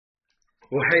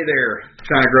Well, hey there,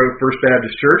 China Grove First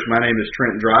Baptist Church. My name is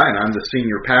Trent Dry, and I'm the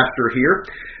senior pastor here.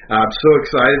 I'm so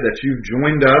excited that you've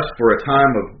joined us for a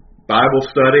time of Bible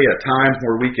study, a time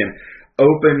where we can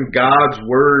open God's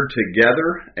Word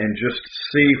together and just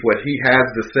see what He has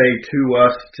to say to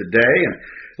us today. And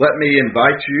let me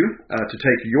invite you to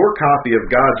take your copy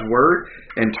of God's Word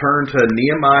and turn to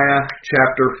Nehemiah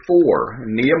chapter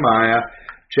 4. Nehemiah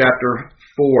chapter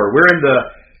 4. We're in the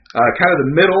kind of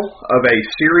the middle of a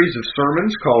series of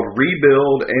sermons called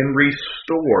Rebuild and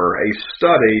Restore, a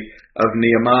study of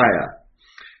Nehemiah.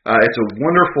 It's a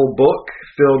wonderful book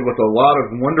filled with a lot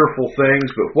of wonderful things,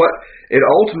 but what it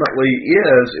ultimately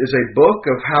is a book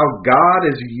of how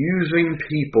God is using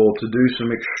people to do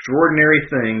some extraordinary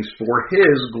things for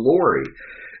His glory.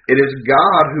 It is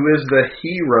God who is the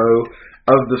hero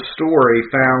of the story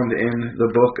found in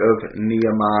the book of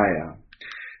Nehemiah.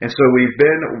 And so we've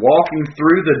been walking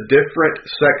through the different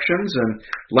sections, and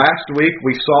last week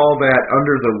we saw that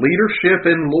under the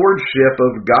leadership and lordship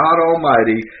of God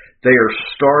Almighty, they are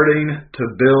starting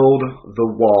to build the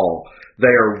wall.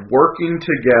 They are working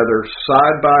together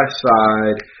side by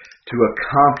side to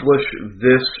accomplish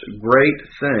this great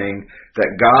thing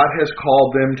that God has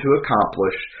called them to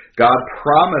accomplish. God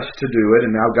promised to do it,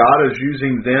 and now God is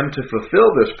using them to fulfill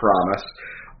this promise,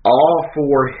 all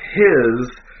for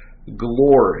His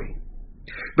glory.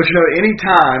 But any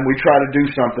time we try to do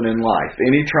something in life,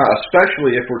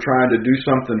 especially if we're trying to do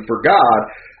something for God,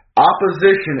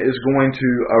 opposition is going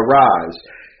to arise.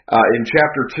 In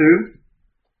chapter 2,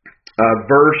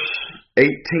 verse 18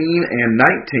 and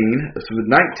 19, so with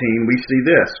 19 we see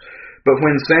this. But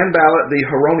when Sanballat the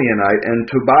Horonaite and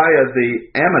Tobiah the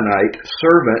Ammonite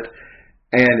servant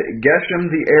and Geshem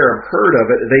the Arab heard of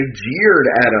it, they jeered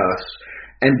at us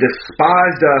and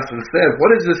despised us and said,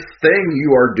 "What is this thing you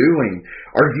are doing?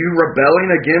 Are you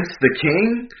rebelling against the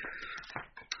king?"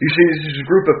 You see, this is a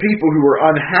group of people who were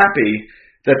unhappy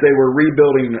that they were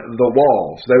rebuilding the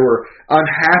walls. They were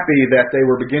unhappy that they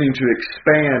were beginning to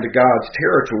expand God's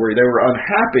territory. They were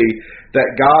unhappy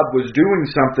that God was doing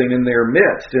something in their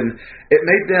midst, and it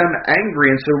made them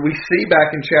angry. And so we see back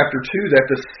in chapter 2 that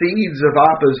the seeds of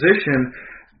opposition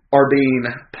are being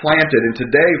planted. And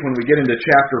today, when we get into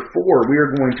chapter 4, we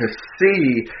are going to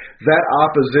see that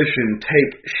opposition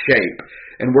take shape.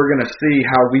 And we're going to see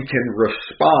how we can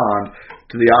respond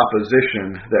to the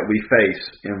opposition that we face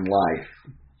in life.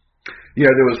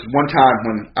 There was one time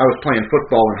when I was playing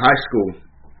football in high school.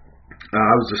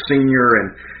 I was a senior, and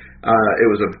it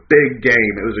was a big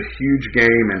game. It was a huge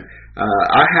game, and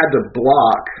I had to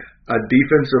block a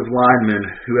defensive lineman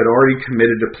who had already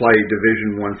committed to play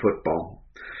Division I football.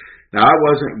 Now, I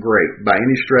wasn't great by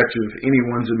any stretch of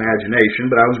anyone's imagination,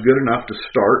 but I was good enough to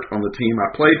start on the team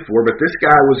I played for. But this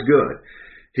guy was good.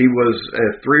 He was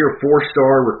a 3- or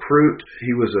 4-star recruit.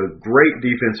 He was a great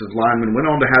defensive lineman,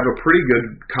 went on to have a pretty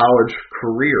good college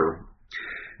career.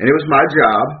 And it was my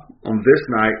job on this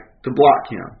night to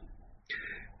block him.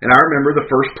 And I remember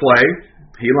the first play,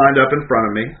 he lined up in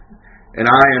front of me, and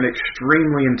I am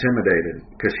extremely intimidated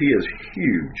because he is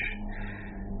huge.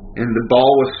 And the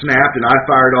ball was snapped, and I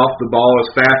fired off the ball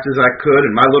as fast as I could,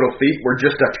 and my little feet were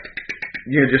just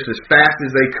as fast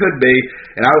as they could be,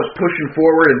 and I was pushing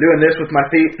forward and doing this with my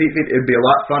feet. It'd be a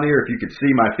lot funnier if you could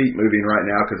see my feet moving right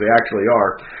now, because they actually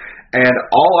are. And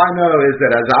all I know is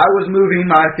that as I was moving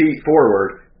my feet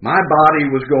forward, my body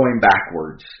was going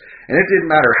backwards. And it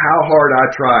didn't matter how hard I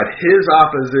tried. His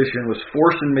opposition was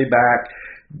forcing me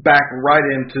back right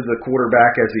into the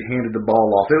quarterback as he handed the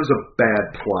ball off. It was a bad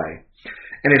play.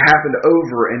 And it happened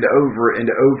over and over and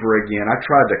over again. I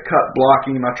tried to cut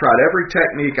blocking him. I tried every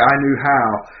technique I knew how,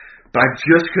 but I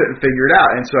just couldn't figure it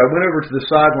out. And so I went over to the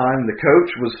sideline, and the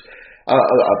coach was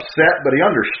upset, but he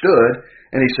understood.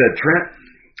 And he said, "Trent,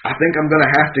 I think I'm going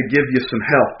to have to give you some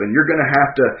help, and you're going to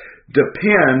have to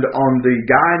depend on the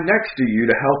guy next to you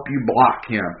to help you block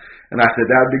him." And I said,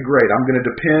 "That would be great. I'm going to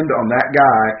depend on that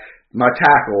guy, my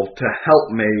tackle, to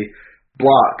help me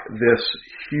block this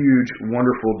huge,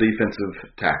 wonderful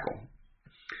defensive tackle."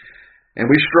 And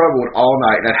we struggled all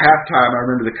night. And at halftime, I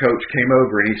remember the coach came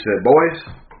over and he said, "Boys,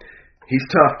 he's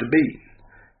tough to beat,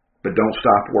 but don't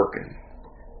stop working.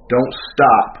 Don't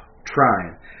stop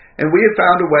trying." And we had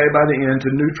found a way by the end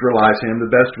to neutralize him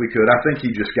the best we could. I think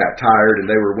he just got tired, and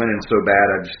they were winning so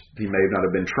bad, he may not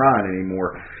have been trying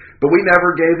anymore. But we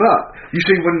never gave up. You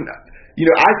see,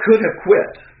 I could have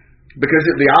quit, because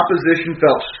the opposition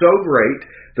felt so great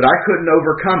that I couldn't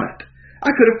overcome it.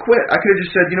 I could have quit. I could have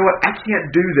just said, "You know what, I can't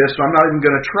do this, so I'm not even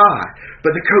going to try."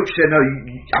 But the coach said, "No,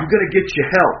 I'm going to get you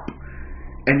help.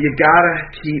 And you got to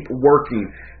keep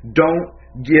working. Don't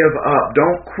give up.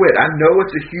 Don't quit. I know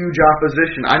it's a huge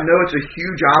opposition. I know it's a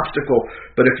huge obstacle.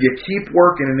 But if you keep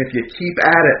working and if you keep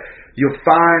at it, you'll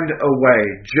find a way.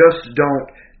 Just don't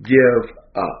give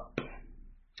up.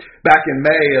 Back in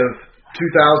May of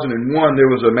 2001,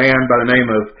 there was a man by the name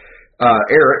of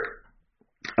Eric.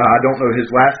 I don't know his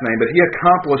last name, but he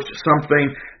accomplished something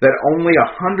that only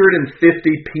 150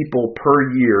 people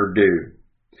per year do.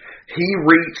 He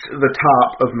reached the top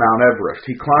of Mount Everest.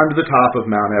 He climbed to the top of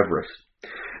Mount Everest.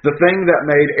 The thing that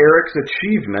made Eric's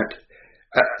achievement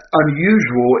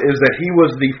unusual is that he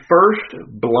was the first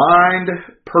blind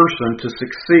person to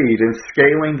succeed in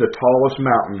scaling the tallest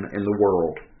mountain in the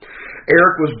world.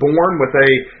 Eric was born with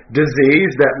a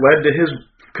disease that led to his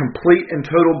complete and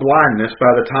total blindness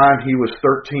by the time he was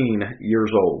 13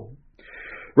 years old.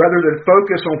 Rather than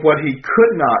focus on what he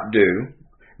could not do,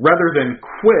 rather than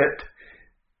quit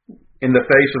in the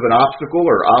face of an obstacle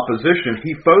or opposition,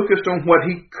 he focused on what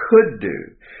he could do.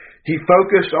 He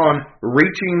focused on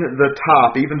reaching the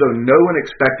top, even though no one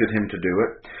expected him to do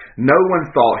it. No one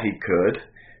thought he could,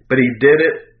 but he did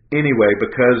it anyway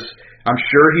because I'm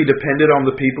sure he depended on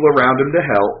the people around him to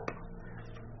help,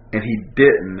 and he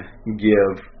didn't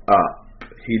give up.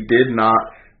 He did not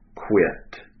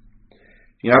quit.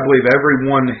 I believe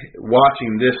everyone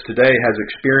watching this today has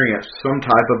experienced some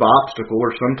type of obstacle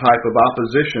or some type of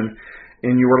opposition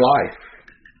in your life.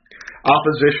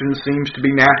 Opposition seems to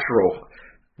be natural.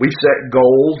 We set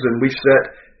goals and we set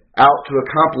out to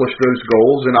accomplish those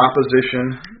goals, and opposition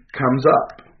comes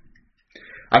up.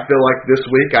 I feel like this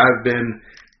week I've been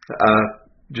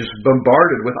just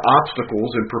bombarded with obstacles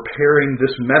in preparing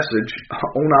this message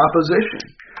on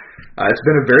opposition. It's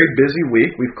been a very busy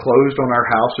week. We've closed on our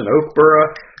house in Oakboro.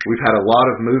 We've had a lot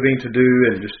of moving to do,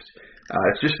 and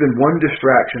it's just been one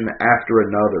distraction after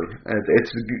another.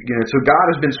 So God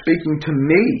has been speaking to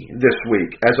me this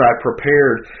week as I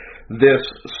prepared this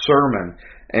sermon,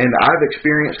 and I've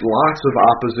experienced lots of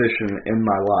opposition in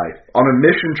my life. On a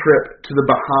mission trip to the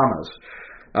Bahamas,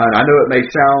 I know it may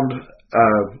sound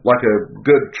like a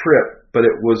good trip, but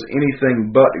it was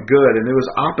anything but good, and there was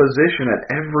opposition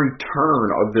at every turn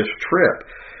of this trip.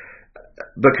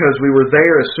 Because we were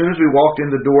there, as soon as we walked in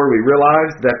the door, we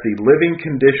realized that the living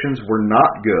conditions were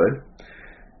not good.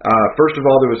 First of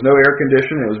all, there was no air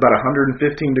conditioning. It was about 115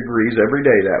 degrees every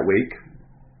day that week.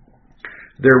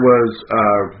 There was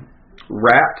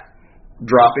rat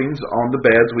droppings on the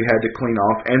beds we had to clean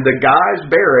off, and the guys'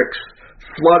 barracks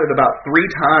flooded about 3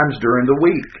 times during the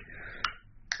week.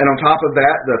 And on top of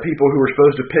that, the people who were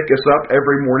supposed to pick us up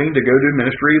every morning to go do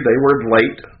ministry, they were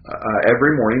late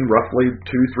every morning, roughly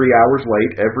 2-3 hours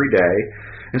late every day.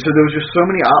 And so there was just so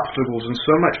many obstacles and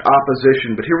so much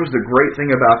opposition. But here was the great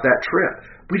thing about that trip.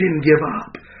 We didn't give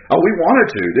up. Oh, we wanted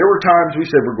to. There were times we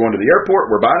said, we're going to the airport,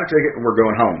 we're buying a ticket, and we're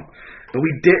going home. But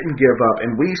we didn't give up.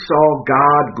 And we saw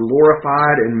God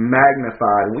glorified and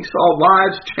magnified. And we saw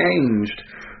lives changed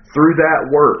through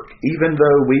that work, even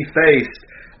though we faced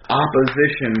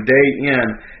opposition day in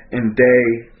and day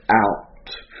out.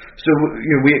 So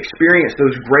we experienced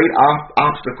those great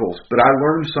obstacles, but I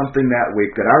learned something that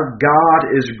week, that our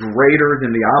God is greater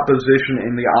than the opposition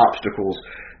and the obstacles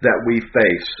that we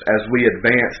face as we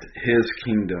advance His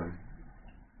kingdom.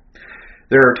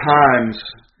 There are times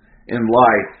in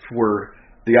life where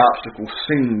the obstacle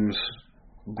seems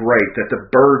great, that the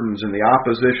burdens and the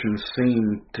opposition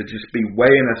seem to just be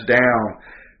weighing us down.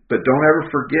 But don't ever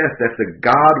forget that the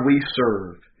God we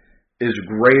serve is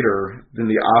greater than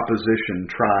the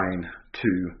opposition trying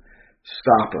to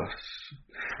stop us.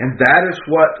 And that is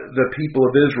what the people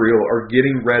of Israel are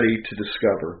getting ready to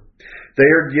discover.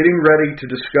 They are getting ready to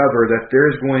discover that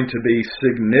there is going to be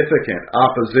significant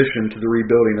opposition to the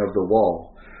rebuilding of the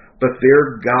wall. But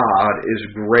their God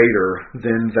is greater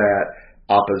than that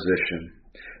opposition.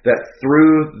 That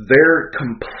through their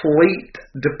complete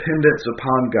dependence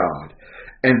upon God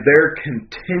and their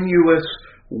continuous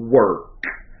work,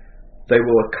 they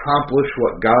will accomplish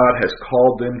what God has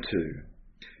called them to.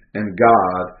 And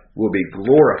God will be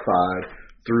glorified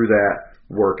through that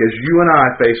work. As you and I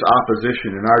face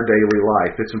opposition in our daily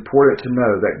life, it's important to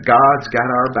know that God's got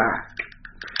our back.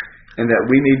 And that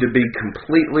we need to be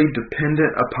completely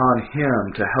dependent upon Him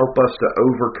to help us to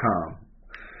overcome.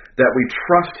 That we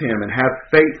trust Him and have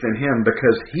faith in Him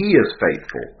because He is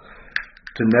faithful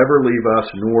to never leave us,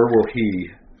 nor will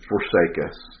He forsake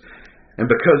us.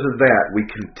 And because of that, we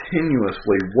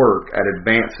continuously work at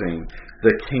advancing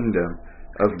the kingdom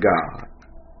of God.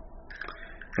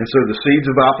 And so the seeds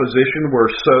of opposition were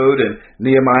sowed in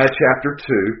Nehemiah chapter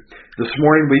 2. This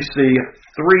morning we see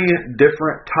 3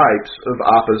 different types of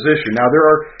opposition. Now there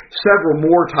are several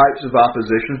more types of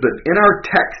oppositions, but in our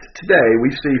text today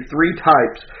we see 3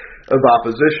 types of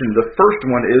opposition. The first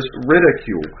one is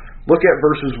ridicule. Look at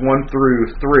verses 1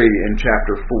 through 3 in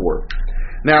chapter 4.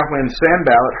 Now when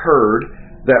Sanballat heard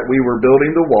that we were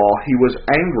building the wall, he was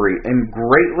angry and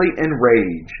greatly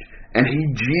enraged, and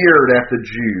he jeered at the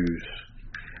Jews.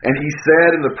 And he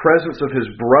said in the presence of his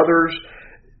brothers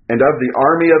and of the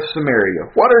army of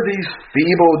Samaria, "What are these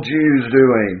feeble Jews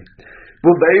doing?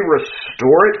 Will they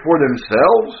restore it for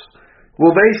themselves?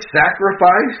 Will they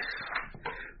sacrifice?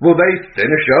 Will they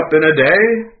finish up in a day?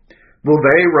 Will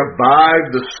they revive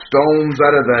the stones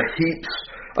out of the heaps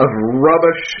of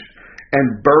rubbish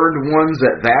and burned ones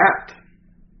at that?"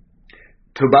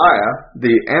 Tobiah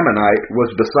the Ammonite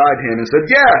was beside him and said,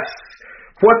 "Yes,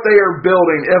 what they are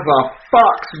building, if a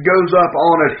fox goes up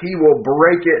on it, he will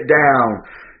break it down.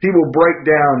 He will break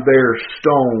down their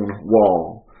stone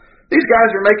wall." These guys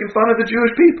are making fun of the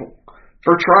Jewish people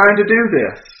for trying to do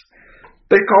this.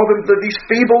 They call them these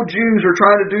feeble Jews are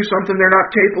trying to do something they're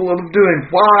not capable of doing.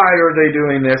 Why are they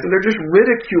doing this? And they're just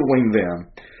ridiculing them.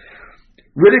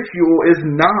 Ridicule is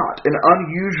not an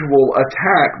unusual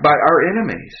attack by our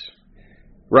enemies,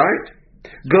 right?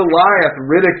 Goliath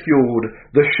ridiculed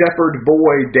the shepherd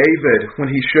boy David when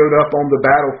he showed up on the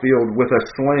battlefield with a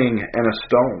sling and a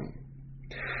stone.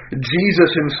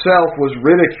 Jesus himself was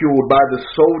ridiculed by the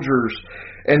soldiers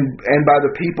and by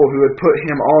the people who had put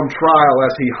him on trial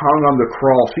as he hung on the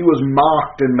cross. He was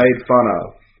mocked and made fun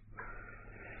of.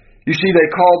 You see, they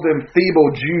called them feeble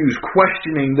Jews,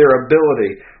 questioning their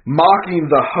ability, mocking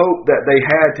the hope that they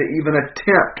had to even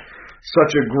attempt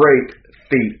such a great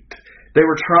feat. They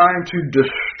were trying to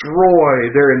destroy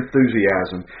their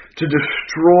enthusiasm, to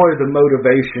destroy the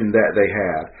motivation that they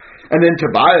had. And then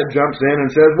Tobiah jumps in and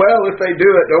says, "Well, if they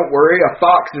do it, don't worry, a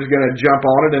fox is going to jump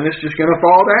on it and it's just going to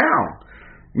fall down."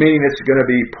 Meaning it's going to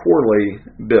be poorly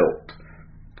built.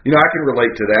 You know, I can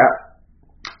relate to that.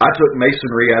 I took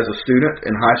masonry as a student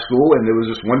in high school, and there was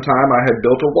this one time I had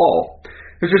built a wall.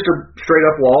 It was just a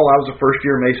straight-up wall. I was a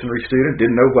first-year masonry student,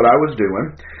 didn't know what I was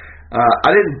doing.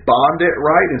 I didn't bond it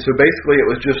right, and so basically it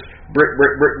was just brick.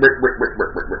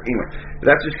 Anyway,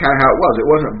 that's just kind of how it was.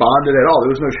 It wasn't bonded at all.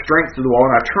 There was no strength to the wall,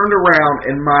 and I turned around,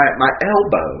 and my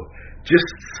elbow just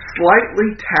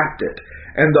slightly tapped it,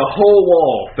 and the whole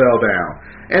wall fell down.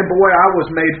 And boy, I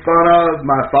was made fun of.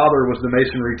 My father was the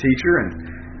masonry teacher, and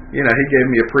you know, he gave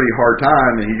me a pretty hard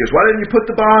time, and he goes, "Why didn't you put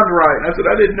the bond right?" And I said,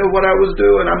 "I didn't know what I was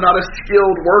doing. I'm not a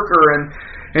skilled worker."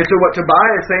 And so what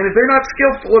Tobiah is saying is they're not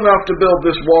skillful enough to build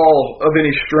this wall of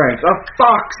any strength. A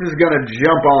fox is going to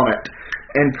jump on it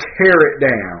and tear it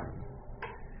down.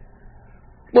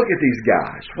 Look at these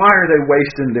guys. Why are they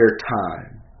wasting their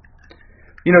time?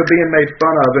 You know, being made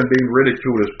fun of and being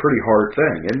ridiculed is a pretty hard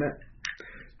thing, isn't it?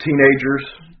 Teenagers,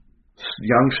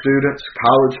 young students,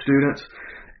 college students,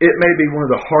 it may be one of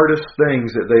the hardest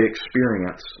things that they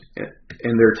experience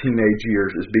in their teenage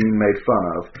years is being made fun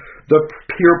of. The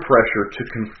peer pressure to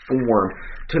conform,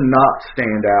 to not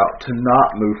stand out, to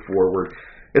not move forward.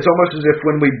 It's almost as if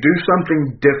when we do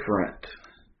something different,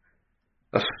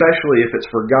 especially if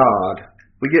it's for God,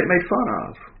 we get made fun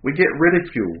of. We get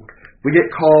ridiculed. We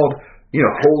get called,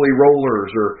 holy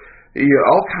rollers or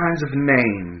all kinds of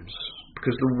names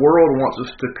because the world wants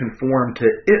us to conform to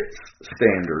its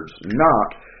standards,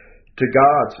 not to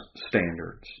God's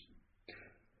standards.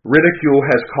 Ridicule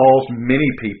has caused many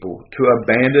people to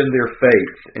abandon their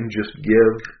faith and just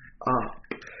give up.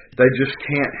 They just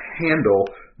can't handle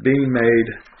being made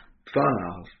fun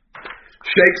of.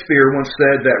 Shakespeare once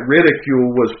said that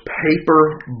ridicule was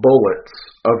paper bullets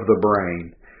of the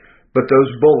brain, but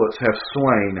those bullets have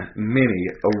slain many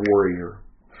a warrior.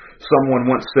 Someone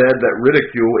once said that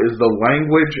ridicule is the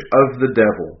language of the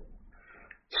devil.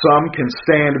 Some can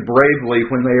stand bravely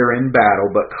when they are in battle,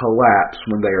 but collapse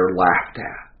when they are laughed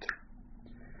at.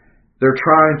 They're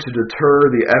trying to deter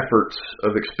the efforts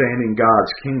of expanding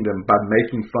God's kingdom by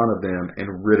making fun of them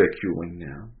and ridiculing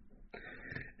them.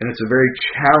 And it's a very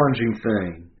challenging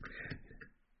thing.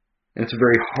 And it's a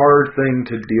very hard thing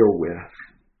to deal with.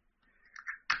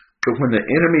 But when the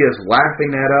enemy is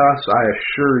laughing at us, I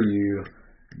assure you,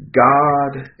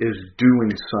 God is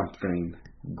doing something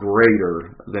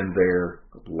greater than their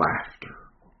laughter.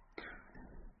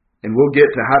 And we'll get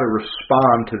to how to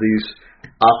respond to these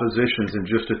oppositions in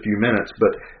just a few minutes,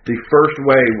 but the first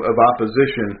wave of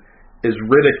opposition is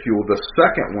ridicule. The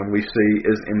second one we see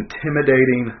is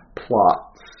intimidating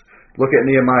plots. Look at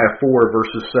Nehemiah 4,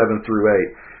 verses 7 through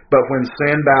 8. But when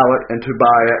Sanballat and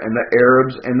Tobiah and the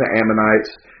Arabs and the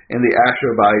Ammonites and the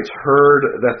Ashdodites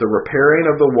heard that the repairing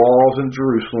of the walls in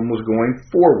Jerusalem was going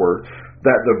forward,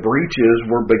 that the breaches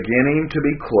were beginning to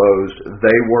be closed,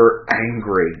 they were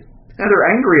angry. Now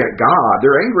they're angry at God.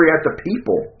 They're angry at the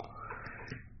people.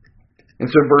 And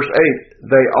so verse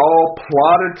 8, they all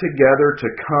plotted together to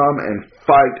come and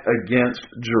fight against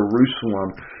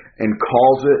Jerusalem and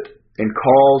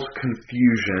cause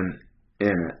confusion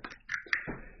in it.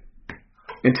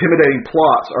 Intimidating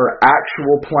plots are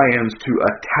actual plans to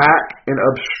attack and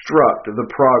obstruct the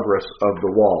progress of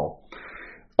the wall.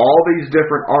 All these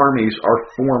different armies are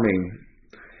forming.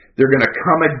 They're going to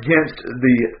come against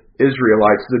the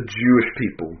Israelites, the Jewish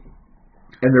people,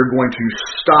 and they're going to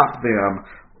stop them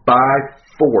by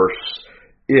force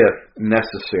if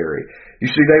necessary. You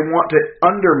see, they want to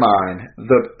undermine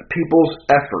the people's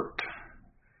effort.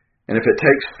 And if it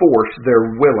takes force,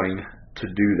 they're willing to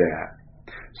do that.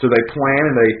 So they plan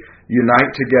and they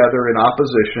unite together in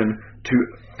opposition to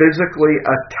physically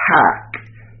attack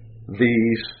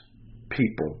these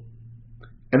people.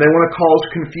 And they want to cause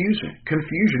confusion.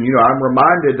 I'm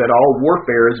reminded that all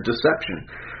warfare is deception.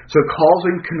 So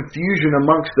causing confusion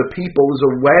amongst the people is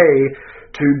a way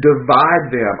to divide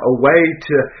them, a way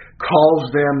to cause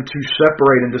them to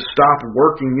separate and to stop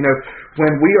working.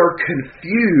 When we are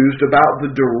confused about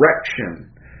the direction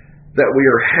that we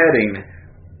are heading,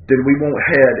 then we won't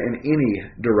head in any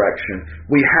direction.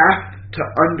 We have to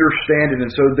understand it.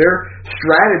 And so their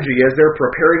strategy as they're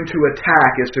preparing to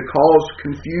attack is to cause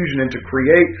confusion and to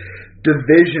create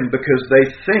division, because they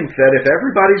think that if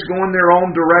everybody's going their own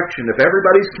direction, if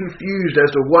everybody's confused as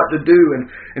to what to do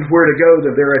and where to go,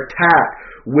 then their attack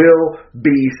will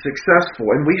be successful.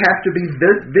 And we have to be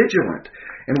vigilant,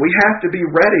 and we have to be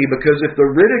ready, because if the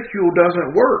ridicule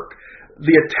doesn't work,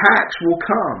 the attacks will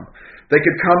come. They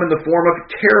could come in the form of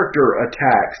character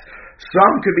attacks.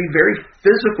 Some could be very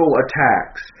physical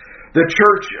attacks. The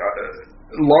church,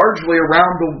 largely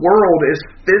around the world, is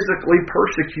physically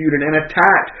persecuted and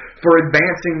attacked for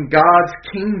advancing God's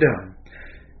kingdom.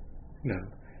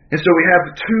 And so we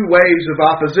have two ways of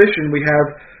opposition. We have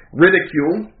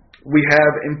ridicule. We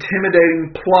have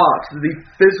intimidating plots, the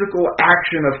physical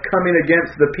action of coming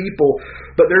against the people.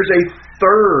 But there's a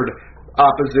third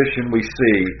opposition we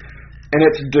see, and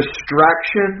it's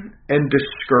distraction and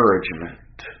discouragement.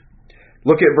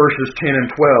 Look at verses 10 and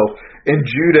 12. In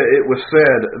Judah it was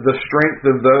said, the strength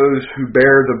of those who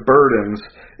bear the burdens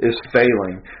is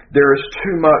failing. There is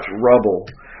too much rubble.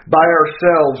 By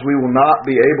ourselves we will not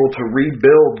be able to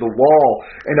rebuild the wall.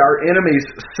 And our enemies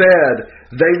said,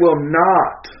 they will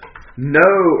not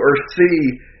know or see.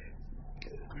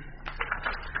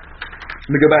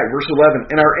 Let me go back, verse 11.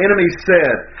 And our enemies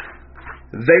said,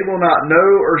 they will not know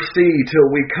or see till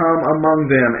we come among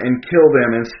them and kill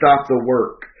them and stop the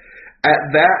work.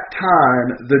 At that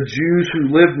time, the Jews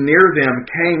who lived near them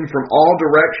came from all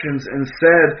directions and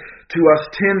said to us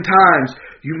 10 times,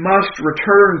 you must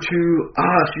return to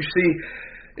us. You see,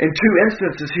 in two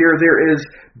instances here, there is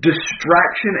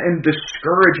distraction and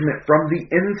discouragement from the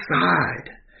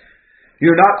inside.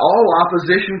 Not all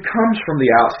opposition comes from the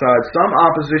outside. Some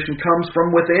opposition comes from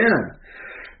within.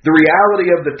 The reality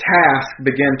of the task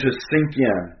began to sink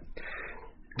in.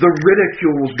 The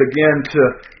ridicules began to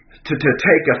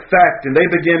take effect, and they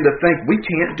begin to think, we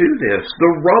can't do this.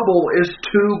 The rubble is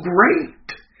too great.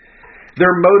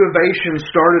 Their motivation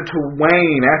started to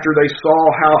wane after they saw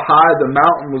how high the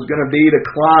mountain was going to be to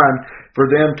climb for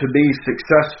them to be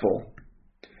successful.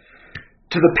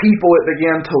 To the people, it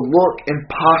began to look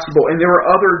impossible. And there were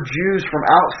other Jews from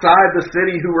outside the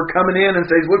city who were coming in and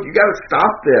saying, look, you got to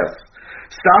stop this.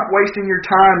 Stop wasting your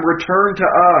time. Return to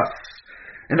us.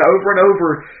 And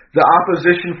over, the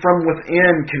opposition from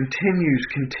within continues,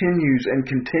 and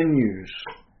continues.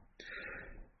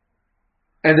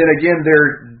 And then again,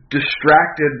 they're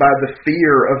distracted by the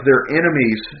fear of their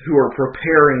enemies who are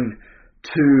preparing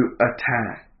to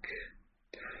attack.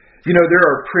 There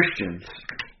are Christians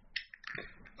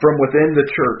from within the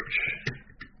church,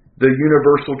 the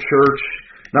universal church,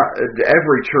 not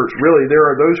every church really. There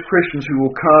are those Christians who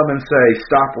will come and say,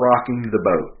 stop rocking the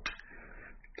boat.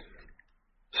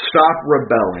 Stop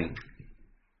rebelling.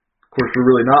 Of course, we're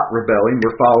really not rebelling.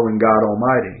 We're following God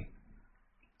Almighty.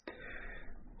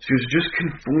 So just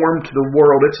conform to the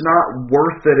world. It's not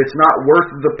worth it. It's not worth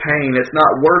the pain. It's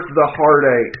not worth the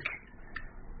heartache.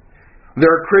 There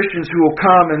are Christians who will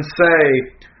come and say,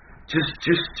 just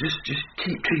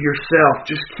keep to yourself.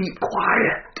 Just keep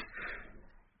quiet.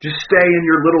 Just stay in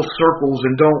your little circles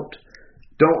and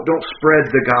don't spread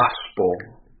the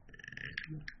gospel.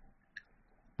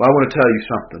 Well, I want to tell you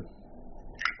something.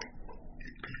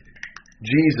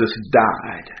 Jesus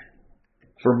died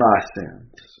for my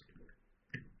sins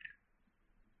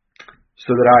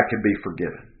so that I could be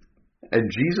forgiven. And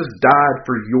Jesus died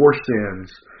for your sins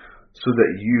so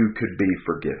that you could be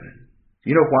forgiven.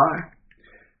 You know why?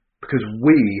 Because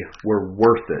we were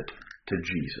worth it to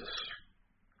Jesus.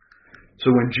 So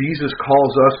when Jesus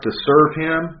calls us to serve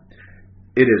Him,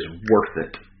 it is worth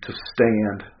it to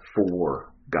stand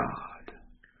for God.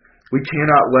 We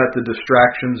cannot let the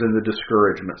distractions and the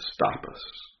discouragement stop us.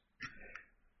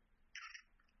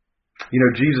 You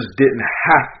know, Jesus didn't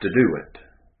have to do it.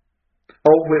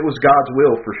 Oh, it was God's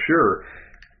will for sure,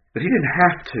 but He didn't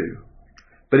have to.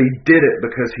 But He did it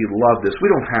because He loved us. We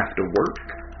don't have to work.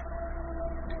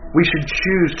 We should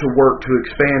choose to work to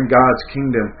expand God's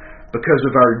kingdom because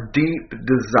of our deep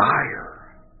desire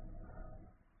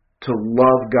to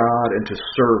love God and to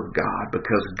serve God,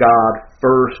 because God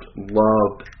first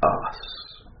loved us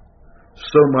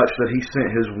so much that He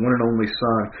sent His one and only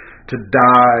Son to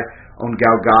die on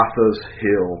Golgotha's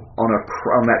hill, on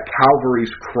that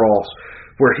Calvary's cross,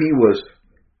 where He was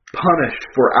punished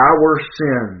for our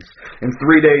sins. And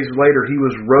 3 days later, He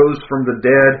was rose from the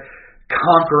dead,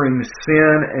 conquering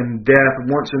sin and death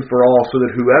once and for all, so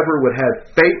that whoever would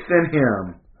have faith in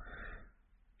Him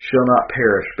shall not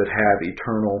perish but have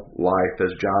eternal life,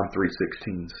 as John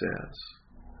 3:16 says.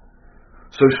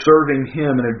 So serving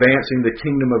Him and advancing the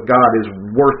kingdom of God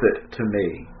is worth it to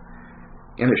me.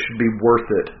 And it should be worth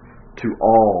it to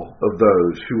all of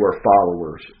those who are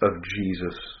followers of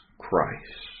Jesus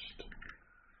Christ.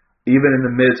 Even in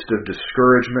the midst of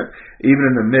discouragement, even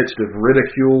in the midst of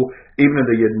ridicule, even in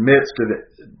the midst of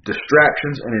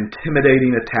distractions and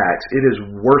intimidating attacks, it is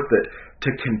worth it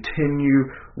to continue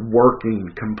working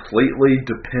completely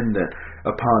dependent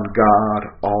upon God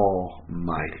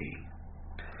Almighty.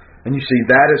 And you see,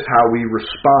 that is how we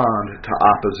respond to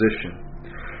opposition.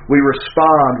 We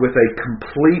respond with a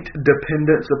complete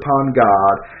dependence upon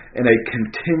God and a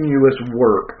continuous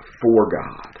work for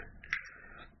God.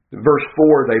 Verse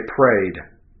 4, they prayed,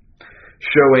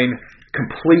 showing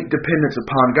complete dependence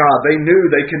upon God. They knew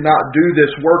they could not do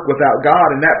this work without God.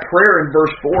 And that prayer in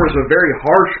verse 4 is a very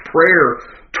harsh prayer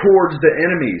towards the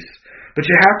enemies. But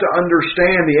you have to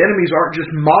understand, the enemies aren't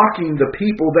just mocking the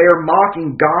people, they are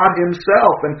mocking God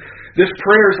Himself. And this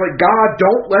prayer is like, God,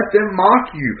 don't let them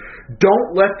mock you.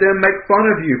 Don't let them make fun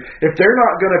of you. If they're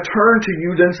not going to turn to you,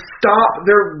 then stop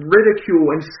their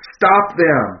ridicule and stop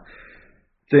them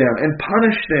and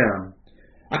punish them.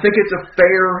 I think it's a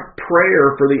fair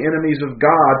prayer for the enemies of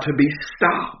God to be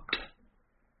stopped.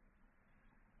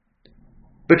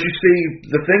 But you see,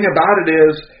 the thing about it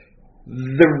is,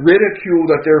 the ridicule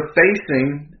that they're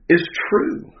facing is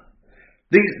true.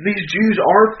 These Jews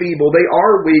are feeble, they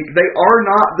are weak, they are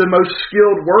not the most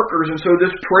skilled workers, and so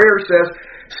this prayer says,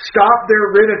 stop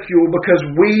their ridicule because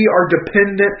we are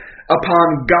dependent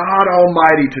upon God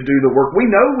Almighty to do the work.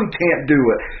 We know we can't do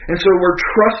it, and so we're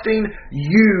trusting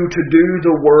you to do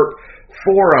the work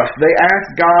for us. They ask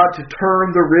God to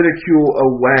turn the ridicule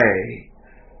away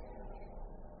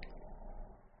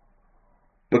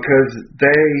because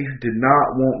they did not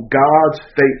want God's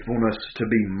faithfulness to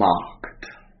be mocked.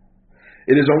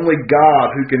 It is only God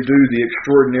who can do the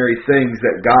extraordinary things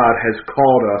that God has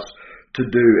called us to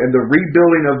do. And the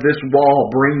rebuilding of this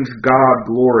wall brings God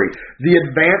glory. The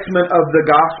advancement of the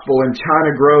gospel in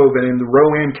China Grove and in the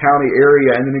Rowan County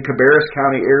area and in the Cabarrus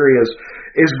County areas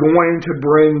is going to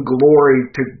bring glory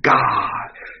to God.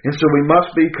 And so we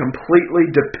must be completely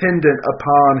dependent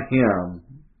upon Him.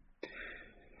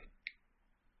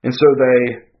 And so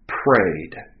they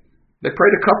prayed. They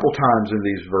prayed a couple times in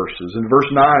these verses. In verse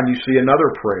 9 you see another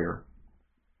prayer.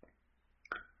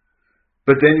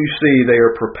 But then you see they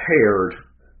are prepared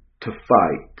to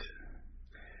fight.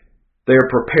 They are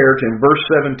prepared to. In verse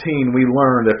 17 we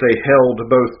learn that they held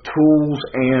both tools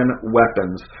and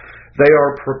weapons. They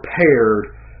are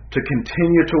prepared to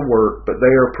continue to work, but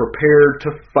they are prepared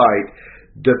to fight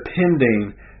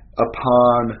depending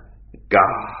upon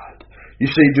God. You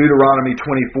see, Deuteronomy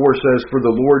 24 says, for the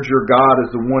Lord your God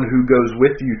is the one who goes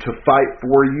with you to fight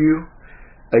for you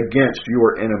against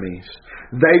your enemies.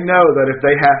 They know that if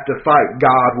they have to fight,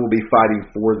 God will be fighting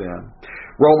for them.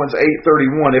 Romans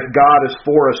 8:31, if God is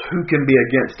for us, who can be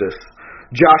against us?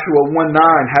 Joshua 1:9,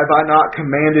 have I not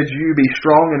commanded you, be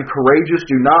strong and courageous,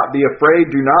 do not be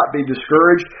afraid, do not be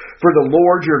discouraged, for the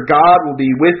Lord your God will be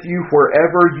with you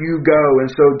wherever you go. And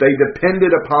so they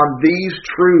depended upon these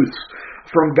truths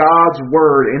from God's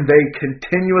Word, and they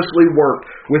continuously worked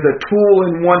with a tool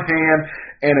in one hand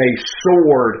and a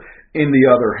sword in the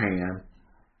other hand.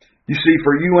 You see,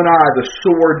 for you and I, the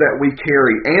sword that we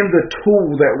carry and the tool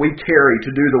that we carry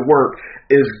to do the work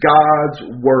is God's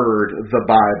Word, the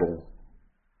Bible.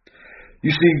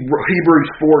 You see, Hebrews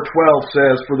 4:12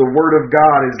 says, for the Word of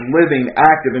God is living,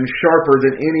 active, and sharper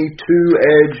than any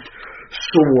two-edged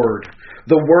sword.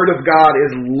 The Word of God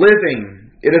is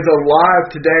living It is alive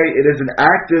today. It is an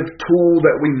active tool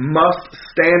that we must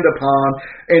stand upon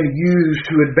and use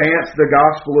to advance the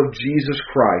gospel of Jesus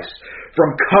Christ.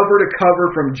 From cover to cover,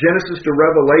 from Genesis to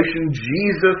Revelation,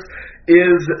 Jesus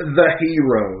is the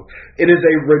hero. It is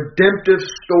a redemptive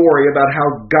story about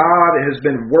how God has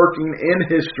been working in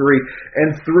history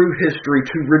and through history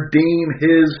to redeem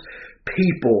His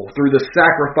people through the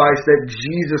sacrifice that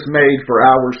Jesus made for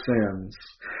our sins.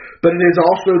 But it is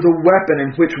also the weapon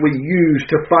in which we use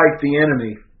to fight the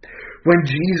enemy. When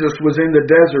Jesus was in the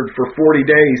desert for 40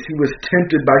 days, He was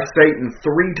tempted by Satan 3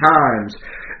 times.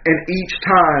 And each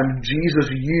time, Jesus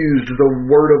used the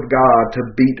Word of God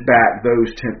to beat back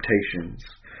those temptations.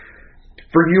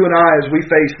 For you and I, as we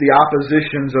face the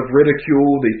oppositions of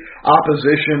ridicule, the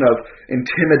opposition of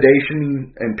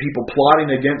intimidation and people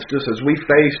plotting against us, as we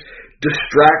face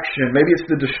distraction, maybe it's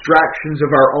the distractions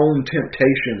of our own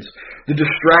temptations, the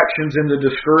distractions and the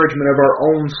discouragement of our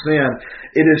own sin,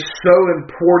 it is so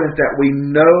important that we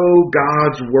know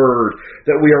God's Word,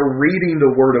 that we are reading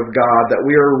the Word of God, that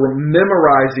we are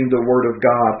memorizing the Word of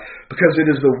God, because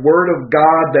it is the Word of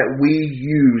God that we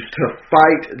use to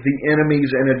fight the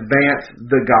enemies and advance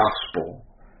the gospel.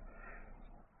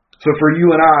 So for you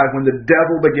and I, when the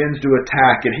devil begins to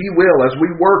attack, and he will, as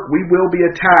we work, we will be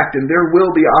attacked, and there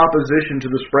will be opposition to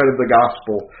the spread of the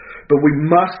gospel. But we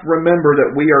must remember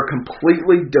that we are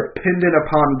completely dependent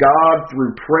upon God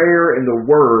through prayer and the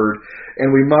Word, and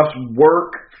we must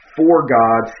work for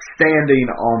God, standing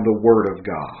on the Word of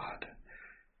God.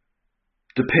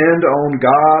 Depend on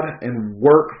God and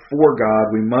work for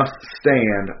God. We must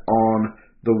stand on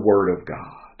the Word of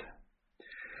God.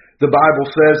 The Bible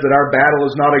says that our battle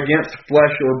is not against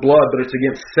flesh or blood, but it's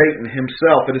against Satan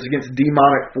himself. It is against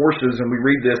demonic forces, and we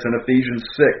read this in Ephesians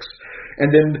 6. And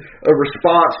then a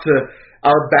response to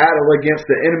our battle against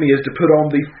the enemy is to put on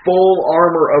the full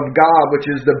armor of God, which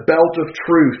is the belt of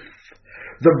truth,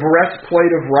 the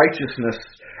breastplate of righteousness.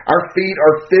 Our feet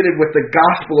are fitted with the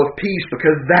gospel of peace,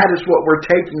 because that is what we're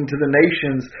taking to the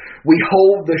nations. We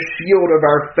hold the shield of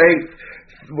our faith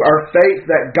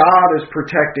that God is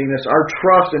protecting us, our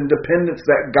trust and dependence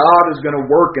that God is going to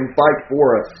work and fight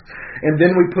for us. And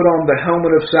then we put on the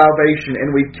helmet of salvation,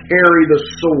 and we carry the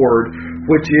sword,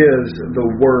 which is the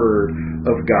Word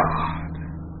of God.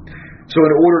 So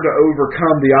in order to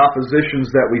overcome the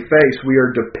oppositions that we face, we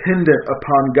are dependent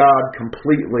upon God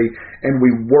completely, and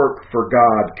we work for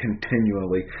God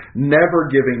continually, never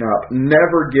giving up,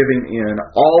 never giving in,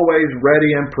 always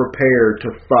ready and prepared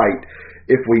to fight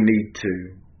if we need to.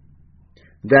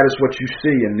 That is what you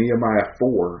see in Nehemiah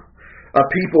 4. A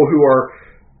people who are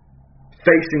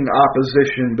facing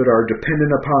opposition but are dependent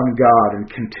upon God and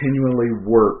continually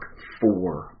work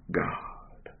for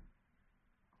God.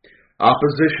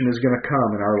 Opposition is going to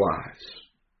come in our lives.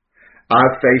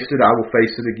 I've faced it, I will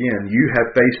face it again. You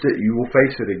have faced it, you will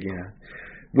face it again.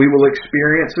 We will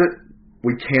experience it,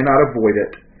 we cannot avoid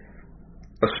it,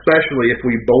 especially if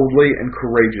we boldly and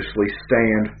courageously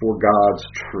stand for God's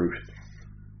truth.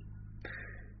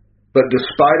 But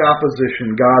despite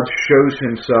opposition, God shows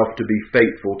Himself to be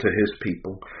faithful to His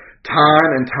people.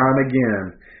 Time and time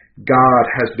again, God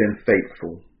has been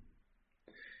faithful.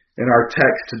 In our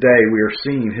text today, we are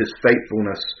seeing His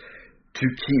faithfulness to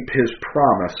keep His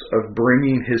promise of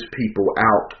bringing His people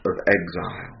out of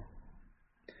exile.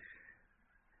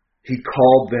 He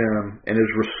called them and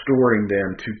is restoring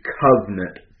them to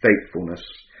covenant faithfulness,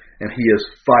 and He is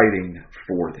fighting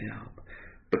for them,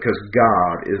 because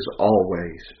God is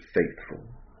always faithful.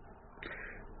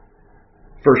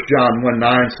 1 John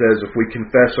 1:9 says, if we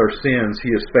confess our sins, He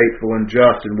is faithful and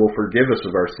just and will forgive us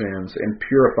of our sins and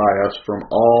purify us from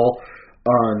all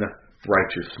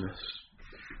unrighteousness.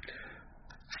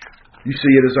 You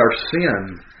see, it is our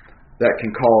sin that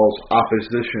can cause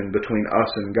opposition between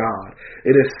us and God.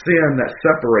 It is sin that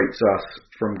separates us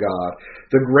from God.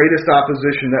 The greatest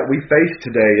opposition that we face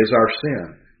today is our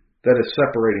sin that is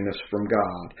separating us from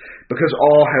God. Because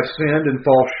all have sinned and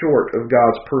fall short of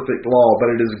God's perfect law,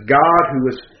 but it is God who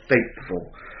is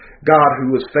faithful. God who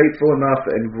was faithful enough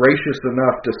and gracious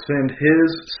enough to send His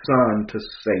Son to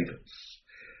save us.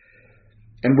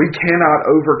 And we cannot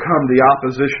overcome the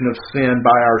opposition of sin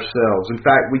by ourselves. In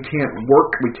fact, we can't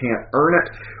work, we can't earn it.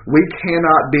 We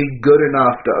cannot be good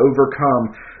enough to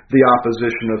overcome the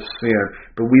opposition of sin.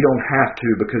 But we don't have to,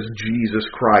 because Jesus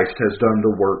Christ has done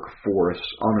the work for us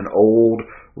on an old,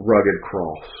 rugged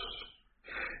cross.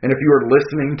 And if you are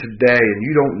listening today and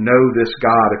you don't know this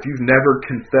God, if you've never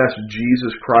confessed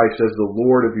Jesus Christ as the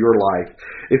Lord of your life,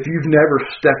 if you've never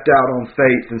stepped out on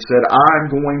faith and said, I'm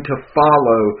going to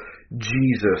follow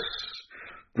Jesus,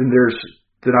 then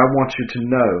I want you to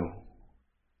know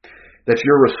That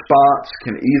your response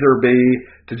can either be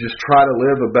to just try to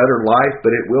live a better life,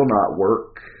 but it will not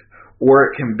work, or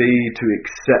it can be to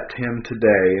accept Him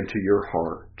today into your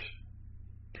heart.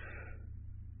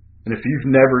 And if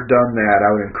you've never done that, I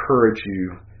would encourage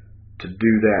you to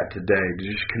do that today. To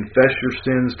just confess your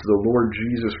sins to the Lord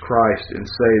Jesus Christ and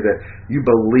say that you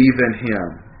believe in Him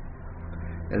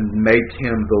and make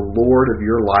Him the Lord of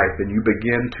your life, and you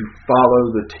begin to follow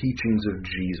the teachings of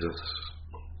Jesus.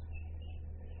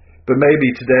 But maybe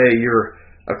today you're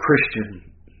a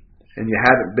Christian and you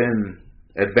haven't been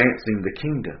advancing the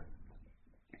kingdom.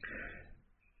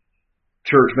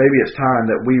 Church, maybe it's time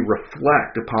that we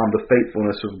reflect upon the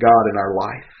faithfulness of God in our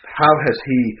life. How has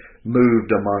He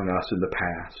moved among us in the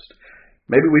past?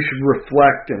 Maybe we should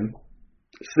reflect and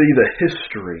see the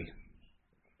history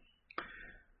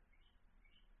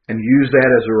and use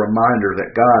that as a reminder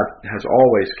that God has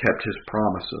always kept His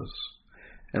promises.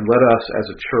 And let us as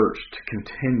a church to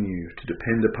continue to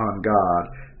depend upon God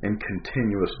and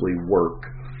continuously work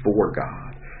for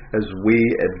God as we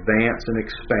advance and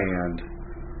expand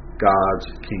God's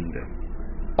kingdom,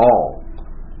 all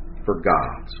for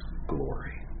God's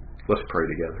glory. Let's pray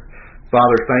together.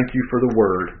 Father, thank you for the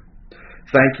Word.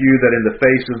 Thank you that in the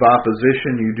face of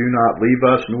opposition you do not leave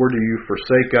us, nor do you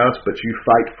forsake us, but you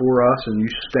fight for us and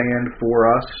you stand for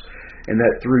us, and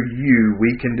that through you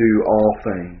we can do all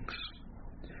things.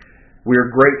 We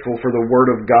are grateful for the Word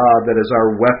of God that is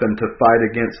our weapon to fight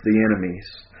against the enemies.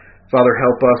 Father,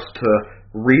 help us to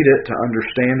read it, to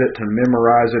understand it, to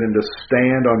memorize it, and to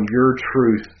stand on your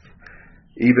truth,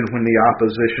 even when the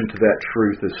opposition to that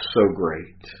truth is so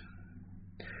great.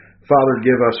 Father,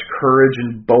 give us courage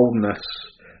and boldness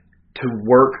to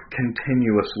work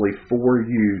continuously for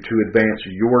you to advance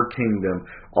your kingdom,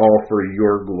 all for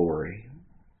your glory.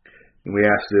 And we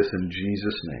ask this in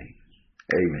Jesus' name.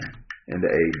 Amen and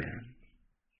amen.